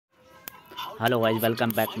Hello guys,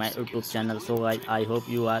 welcome back my YouTube channel. So guys, I hope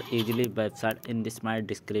you are easily website in this my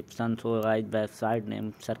description. So guys, website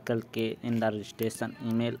name circle K in the registration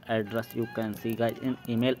email address. You can see guys in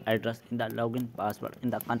email address, in the login password,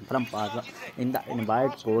 in the confirm password, in the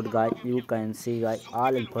invite code guys. You can see guys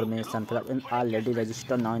all information fill up in already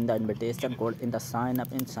registered now in the invitation code, in the sign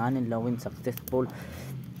up, in sign in login successful.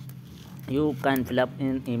 You can fill up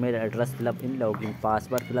in email address, fill up in login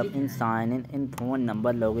password, fill up in sign in phone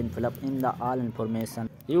number, login, fill up in the all information.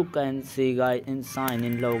 You can see guys in sign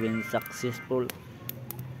in login successful.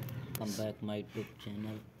 Come back my YouTube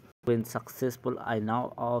channel. When successful, I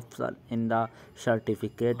now option in the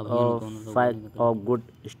certificate of fact of good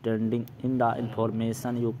standing. In the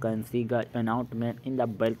information you can see the announcement in the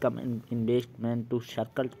welcome investment to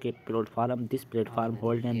circle K platform. This platform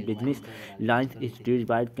hold and business lines is used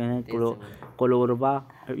by Colorado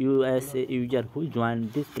USA user who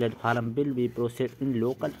join this platform will be processed in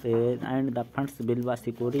local and the funds will be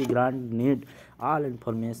security grant need. All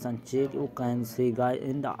information check. You can see guys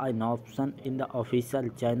in the an option in the official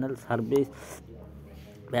channel service.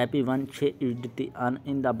 Happy 1 6 USDT earn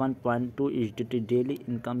in the 1.2 USDT daily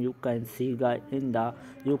income. You can see guys in the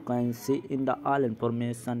all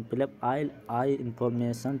information. Fill up I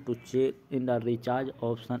information to check in the recharge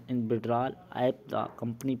option in withdrawal app, the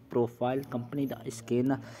company profile, company the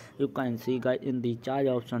scanner. You can see guys in recharge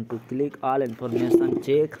option to click all information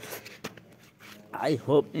check. I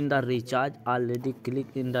hope in the recharge already click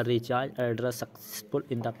in the recharge address successful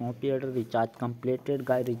in the computer recharge completed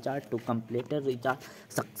guy, recharge to completed, recharge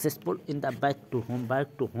successful in the back to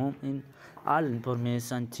home in all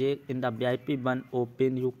information check in the VIP1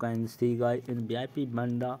 open. You can see guy in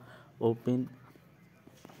VIP1 the open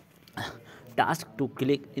task to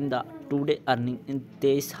click in the today earning in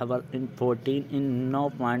 23 hours in 14 in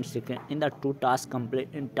 0.2 second in the two task complete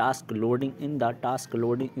in task loading in the task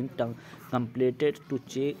loading in completed to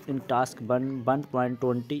check in task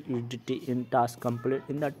 1.20 USDT in task complete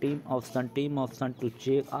in the team option to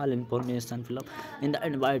check all information fill up in the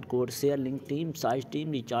invite code, share link, team size,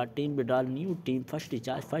 team recharge, team withdrawal, new team, first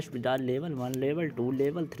recharge, first withdrawal, level 1, level 2,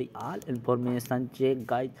 level 3, all information check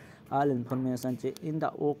guys. All information check in the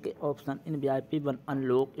OK option in VIP1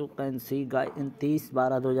 unlock. You can see guys in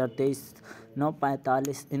 30/12/2023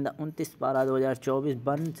 9:45 in the 29/12/2024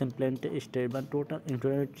 1 implemented state 1 total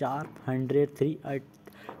internet 403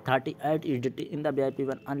 38 USDT in the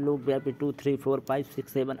VIP1 unlock. VIP2 3 4 5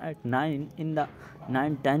 6 7 8 9 in the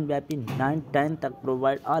 9 10 VIP 9 10 तक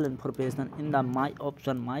provide all information in the my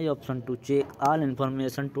option to check all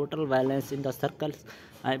information, total balance in the circles,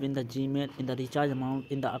 I have in the Gmail, in the recharge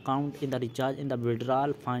amount, in the account, in the recharge, in the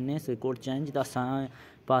withdrawal, finance record, change the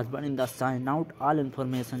password, in the sign out, all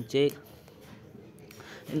information check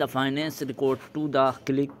in the finance record to the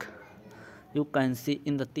click. You can see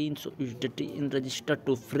in the 300 USDT in register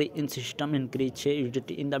to free in system increase 6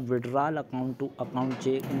 USDT in the withdrawal account to account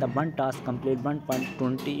check in the one task complete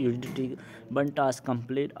 1.20 USDT one task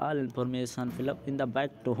complete. All information fill up in the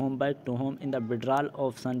back to home in the withdrawal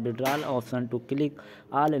option to click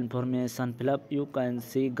all information fill up. You can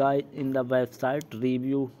see guys in the website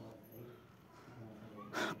review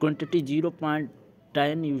quantity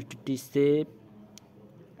 0.10 USDT से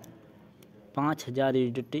 5000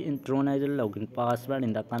 USDT in Tronizal login password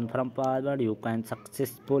in the confirm password. You can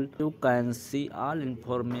successful. You can see all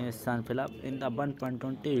information fill up in the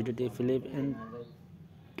 1.20 USDT fill up in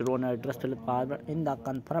Tron address fill up password in the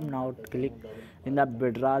confirm now click in the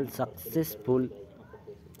withdrawal successful.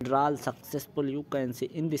 You can see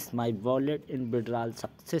in this my wallet in withdrawal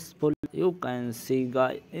successful. You can see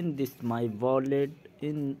guys in this my wallet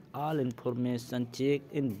in all information check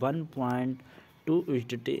in 1.2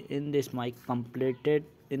 USDT in this my completed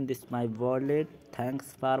in this my wallet. Thanks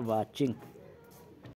for watching.